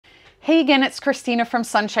Hey again, it's Christina from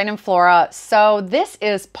Sunshine and Flora. So this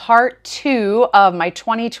is part 2 of my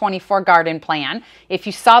 2024 garden plan. If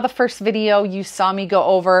you saw the first video, you saw me go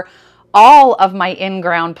over all of my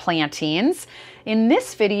in-ground plantings. In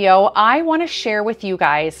this video, I want to share with you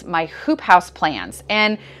guys my hoop house plans.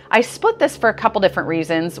 And I split this for a couple different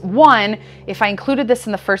reasons. One, if I included this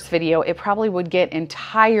in the first video, it probably would get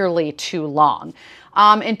entirely too long.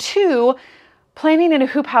 And two, planting in a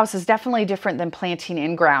hoop house is definitely different than planting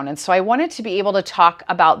in ground. And so I wanted to be able to talk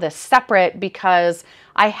about this separate because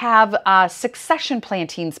I have succession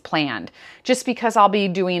plantings planned, just because I'll be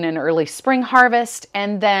doing an early spring harvest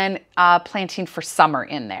and then planting for summer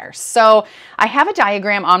in there. So I have a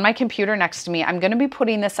diagram on my computer next to me. I'm going to be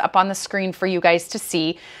putting this up on the screen for you guys to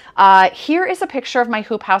see. Here is a picture of my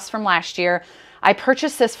hoop house from last year. I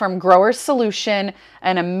purchased this from Growers Solution,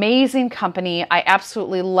 an amazing company. I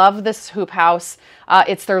absolutely love this hoop house.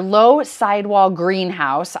 It's their low sidewall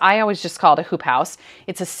greenhouse. I always just call it a hoop house.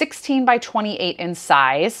 It's a 16 by 28 in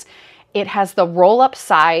size. It has the roll-up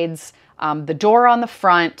sides, the door on the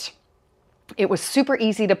front. It was super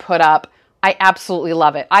easy to put up. I absolutely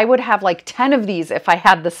love it. I would have like 10 of these if I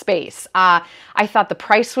had the space. I thought the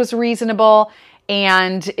price was reasonable.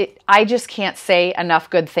 And I just can't say enough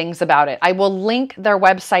good things about it. I will link their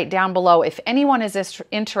website down below. If anyone is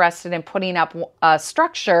interested in putting up a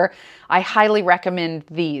structure, I highly recommend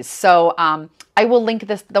these. So I will link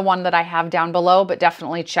the one that I have down below, but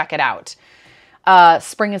definitely check it out.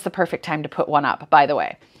 Spring is the perfect time to put one up, by the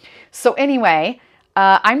way. So anyway,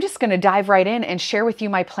 I'm just going to dive right in and share with you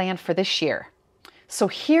my plan for this year. So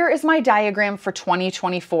here is my diagram for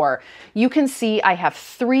 2024. You can see I have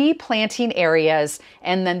 3 planting areas,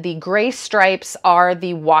 and then the gray stripes are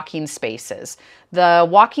the walking spaces. The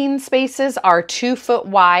walking spaces are 2 foot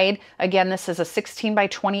wide. Again, this is a 16 by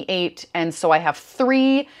 28, and so I have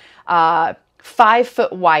 3 5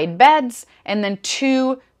 foot wide beds, and then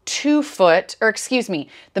 2 2-foot, or excuse me,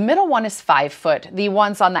 the middle one is 5 foot. The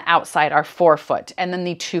ones on the outside are 4 foot, and then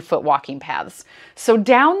the 2-foot walking paths. So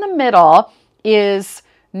down the middle is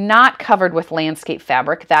not covered with landscape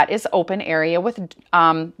fabric. That is open area with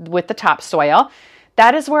the topsoil.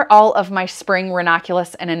 That is where all of my spring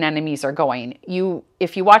ranunculus and anemones are going.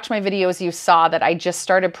 If you watch my videos, you saw that I just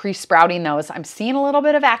started pre-sprouting those. I'm seeing a little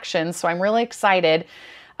bit of action, so I'm really excited.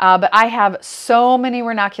 But I have so many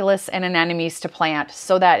ranunculus and anemones to plant,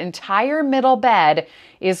 so that entire middle bed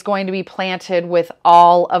is going to be planted with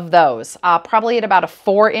all of those, probably at about a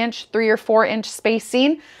 3 or 4 inch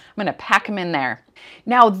spacing. I'm going to pack them in there.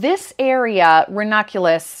 Now this area,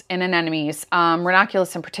 ranunculus and anemones,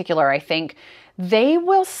 ranunculus in particular, I think, they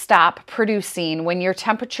will stop producing when your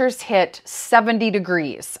temperatures hit 70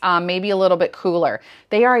 degrees, maybe a little bit cooler.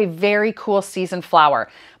 They are a very cool season flower.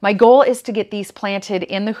 My goal is to get these planted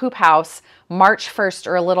in the hoop house March 1st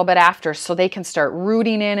or a little bit after, so they can start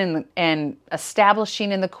rooting in and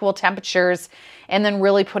establishing in the cool temperatures, and then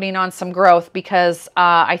really putting on some growth, because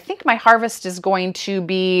I think my harvest is going to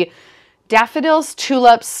be daffodils,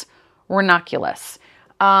 tulips, ranunculus.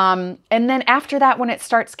 And then after that, when it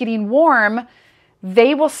starts getting warm,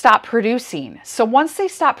 they will stop producing. So once they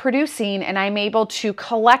stop producing and I'm able to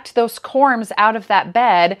collect those corms out of that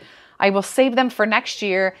bed, I will save them for next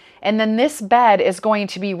year, and then this bed is going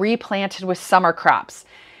to be replanted with summer crops.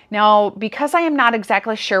 Now, because I am not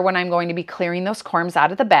exactly sure when I'm going to be clearing those corms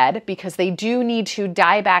out of the bed, because they do need to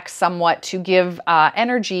die back somewhat to give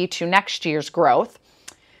energy to next year's growth,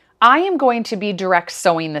 I am going to be direct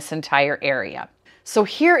sowing this entire area. So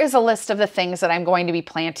here is a list of the things that I'm going to be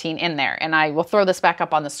planting in there, and I will throw this back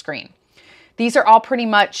up on the screen. These are all pretty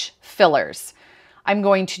much fillers. I'm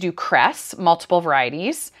going to do cress, multiple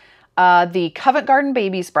varieties, the Covent Garden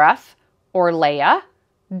Baby's Breath, Orlea,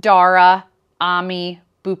 Dara, Ami,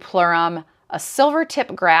 Bupleurum, a silver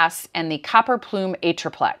tip grass, and the copper plume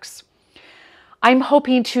atriplex. I'm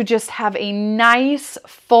hoping to just have a nice,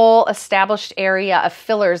 full, established area of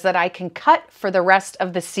fillers that I can cut for the rest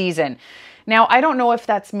of the season. Now, I don't know if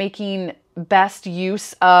that's making best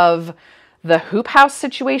use of the hoop house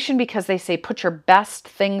situation, because they say put your best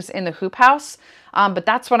things in the hoop house, but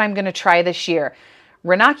that's what I'm going to try this year.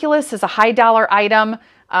 Ranunculus is a high dollar item,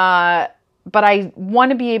 but I want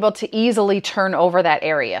to be able to easily turn over that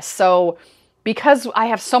area. So because I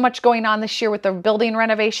have so much going on this year with the building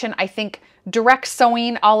renovation, I think direct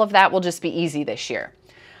sowing, all of that will just be easy this year.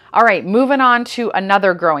 All right, moving on to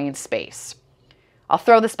another growing space. I'll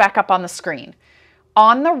throw this back up on the screen.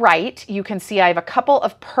 On the right, you can see I have a couple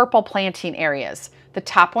of purple planting areas. The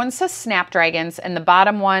top one says snapdragons, and the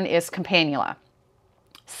bottom one is campanula.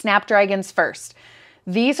 Snapdragons first.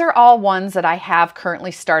 These are all ones that I have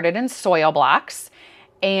currently started in soil blocks,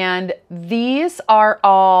 and these are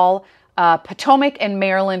all Potomac and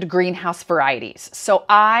Maryland greenhouse varieties. So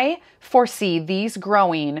I foresee these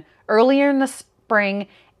growing earlier in the spring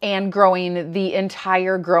and growing the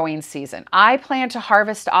entire growing season. I plan to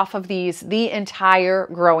harvest off of these the entire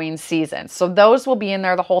growing season. So those will be in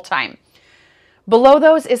there the whole time. Below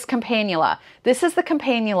those is campanula. This is the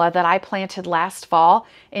campanula that I planted last fall,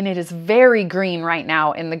 and it is very green right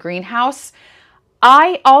now in the greenhouse.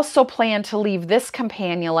 I also plan to leave this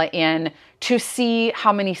campanula in to see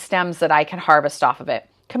how many stems that I can harvest off of it.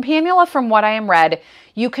 Campanula, from what I am read,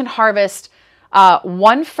 you can harvest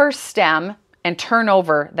one first stem and turn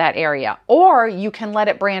over that area, or you can let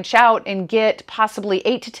it branch out and get possibly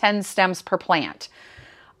 8 to 10 stems per plant.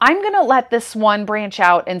 I'm going to let this one branch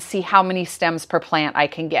out and see how many stems per plant I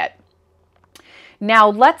can get. Now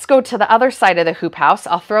let's go to the other side of the hoop house.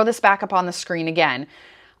 I'll throw this back up on the screen again.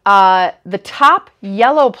 The top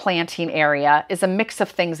yellow planting area is a mix of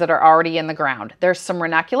things that are already in the ground. There's some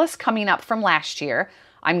ranunculus coming up from last year.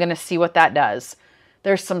 I'm going to see what that does.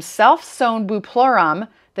 There's some self-sown bupleurum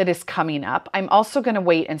that is coming up. I'm also going to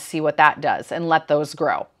wait and see what that does and let those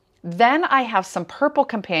grow. Then I have some purple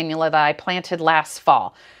campanula that I planted last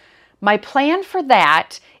fall. My plan for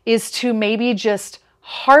that is to maybe just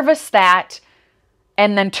harvest that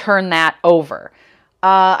and then turn that over.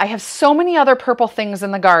 I have so many other purple things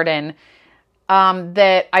in the garden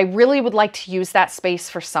that I really would like to use that space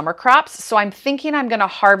for summer crops. So I'm thinking I'm going to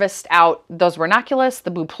harvest out those ranunculus,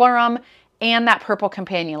 the bupleurum, and that purple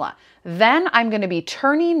campanula. Then I'm going to be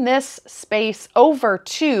turning this space over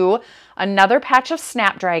to another patch of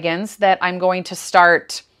snapdragons that I'm going to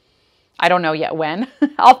start, I don't know yet when.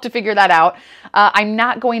 I'll have to figure that out. I'm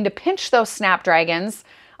not going to pinch those snapdragons.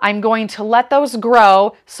 I'm going to let those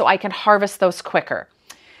grow so I can harvest those quicker.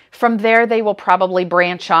 From there, they will probably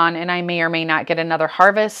branch on, and I may or may not get another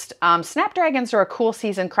harvest. Snapdragons are a cool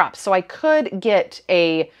season crop, so I could get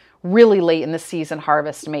a really late in the season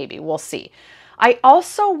harvest maybe. We'll see. I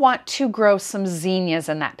also want to grow some zinnias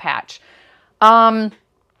in that patch.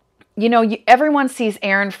 You know, everyone sees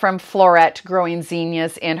Erin from Flora growing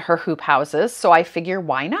zinnias in her hoop houses, so I figure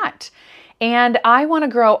why not? And I want to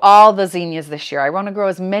grow all the zinnias this year. I want to grow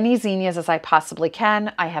as many zinnias as I possibly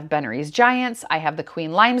can. I have Bennery's Giants. I have the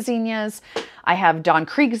Queen Lime zinnias. I have Dawn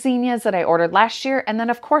Creek zinnias that I ordered last year. And then,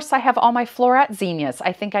 of course, I have all my Flora zinnias.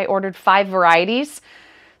 I think I ordered 5 varieties.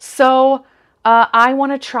 So I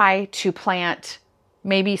want to try to plant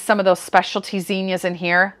maybe some of those specialty zinnias in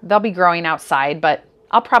here. They'll be growing outside, but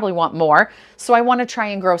I'll probably want more. So I want to try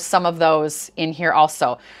and grow some of those in here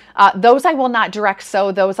also. Those I will not direct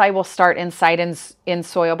sow. Those I will start inside in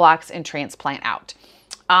soil blocks and transplant out.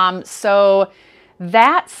 So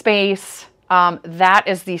that space, that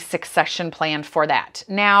is the succession plan for that.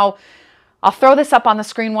 Now, I'll throw this up on the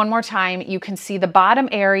screen one more time. You can see the bottom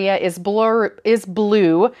area is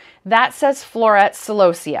blue. That says Flora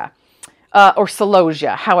celosia, or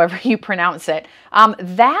celosia, however you pronounce it.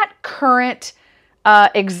 That current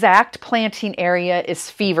exact planting area is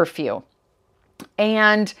feverfew.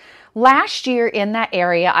 And last year in that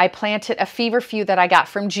area, I planted a feverfew that I got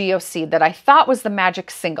from GeoSeed that I thought was the magic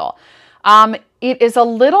single. It is a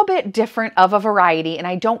little bit different of a variety, and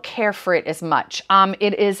I don't care for it as much.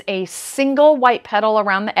 It is a single white petal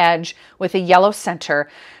around the edge with a yellow center,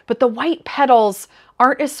 but the white petals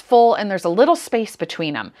aren't as full and there's a little space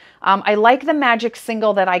between them. I like the magic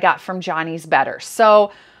single that I got from Johnny's better.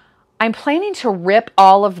 So I'm planning to rip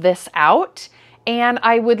all of this out, and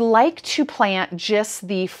I would like to plant just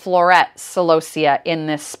the Florette celosia in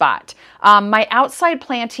this spot. My outside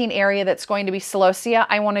planting area that's going to be celosia,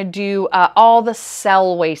 I want to do all the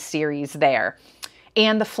Selway series there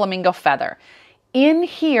and the flamingo feather. In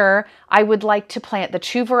here, I would like to plant the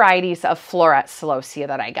 2 varieties of Florette celosia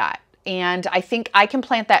that I got. And I think I can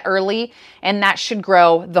plant that early, and that should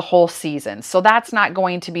grow the whole season. So that's not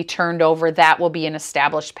going to be turned over. That will be an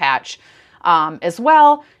established patch as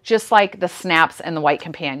well, just like the snaps and the white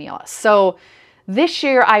campanula. So this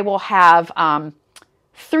year I will have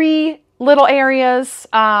 3 little areas,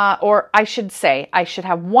 or I should say I should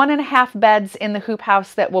have 1.5 beds in the hoop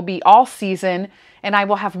house that will be all season, and I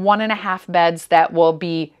will have 1.5 beds that will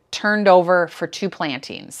be turned over for 2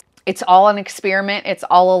 plantings. It's all an experiment. It's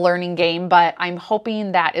all a learning game, but I'm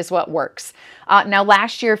hoping that is what works. Now,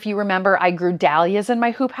 last year, if you remember, I grew dahlias in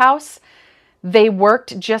my hoop house. They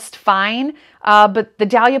worked just fine, but the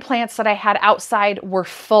dahlia plants that I had outside were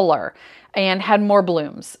fuller and had more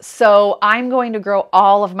blooms. So I'm going to grow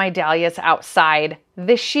all of my dahlias outside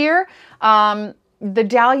this year. The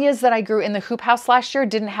dahlias that I grew in the hoop house last year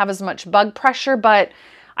didn't have as much bug pressure, but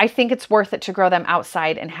I think it's worth it to grow them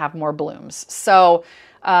outside and have more blooms. So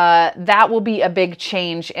that will be a big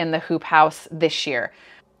change in the hoop house this year.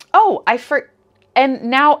 Oh, and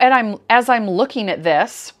now as I'm looking at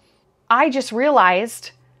this, I just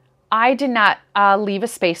realized I did not leave a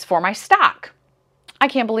space for my stock. I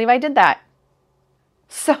can't believe I did that.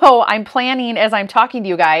 So I'm planning, as I'm talking to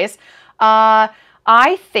you guys,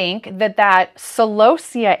 I think that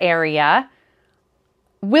celosia area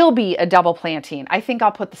will be a double planting. I think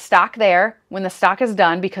I'll put the stock there when the stock is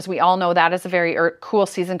done, because we all know that is a very cool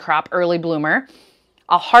season crop, early bloomer.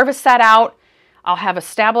 I'll harvest that out. I'll have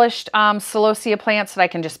established celosia plants that I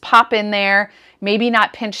can just pop in there, maybe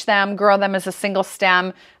not pinch them, grow them as a single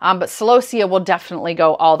stem, but celosia will definitely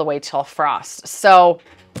go all the way till frost. So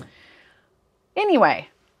anyway,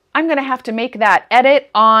 I'm going to have to make that edit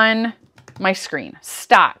on my screen.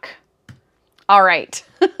 Stock. All right.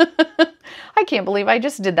 I can't believe I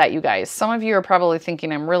just did that, you guys. Some of you are probably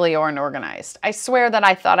thinking I'm really unorganized. I swear that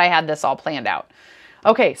I thought I had this all planned out.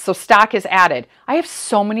 Okay, so stock is added. I have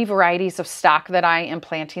so many varieties of stock that I am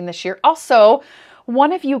planting this year. Also,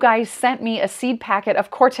 one of you guys sent me a seed packet of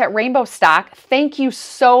Quartet Rainbow stock. Thank you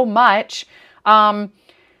so much. I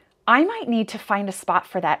might need to find a spot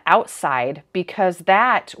for that outside, because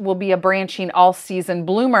that will be a branching all-season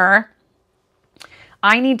bloomer.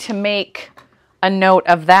 I need to make a note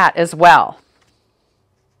of that as well.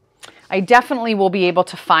 I definitely will be able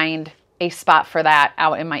to find a spot for that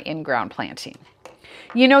out in my in-ground planting.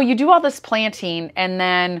 You know, you do all this planting and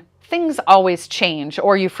then things always change,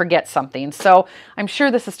 or you forget something. So I'm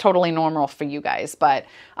sure this is totally normal for you guys. But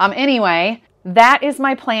anyway, that is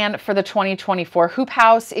my plan for the 2024 hoop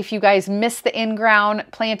house. If you guys missed the in-ground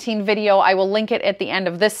planting video, I will link it at the end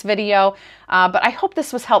of this video. But I hope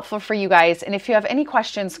this was helpful for you guys. And if you have any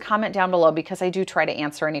questions, comment down below, because I do try to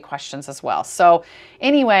answer any questions as well. So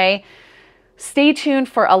anyway, stay tuned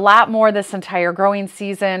for a lot more this entire growing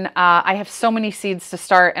season. I have so many seeds to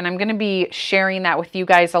start, and I'm going to be sharing that with you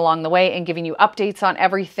guys along the way and giving you updates on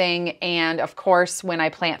everything. And of course, when I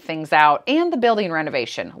plant things out, and the building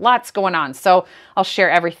renovation, lots going on. So I'll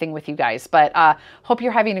share everything with you guys. But hope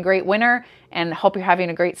you're having a great winter, and hope you're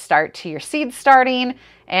having a great start to your seed starting,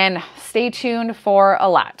 and stay tuned for a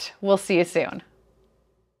lot. We'll see you soon.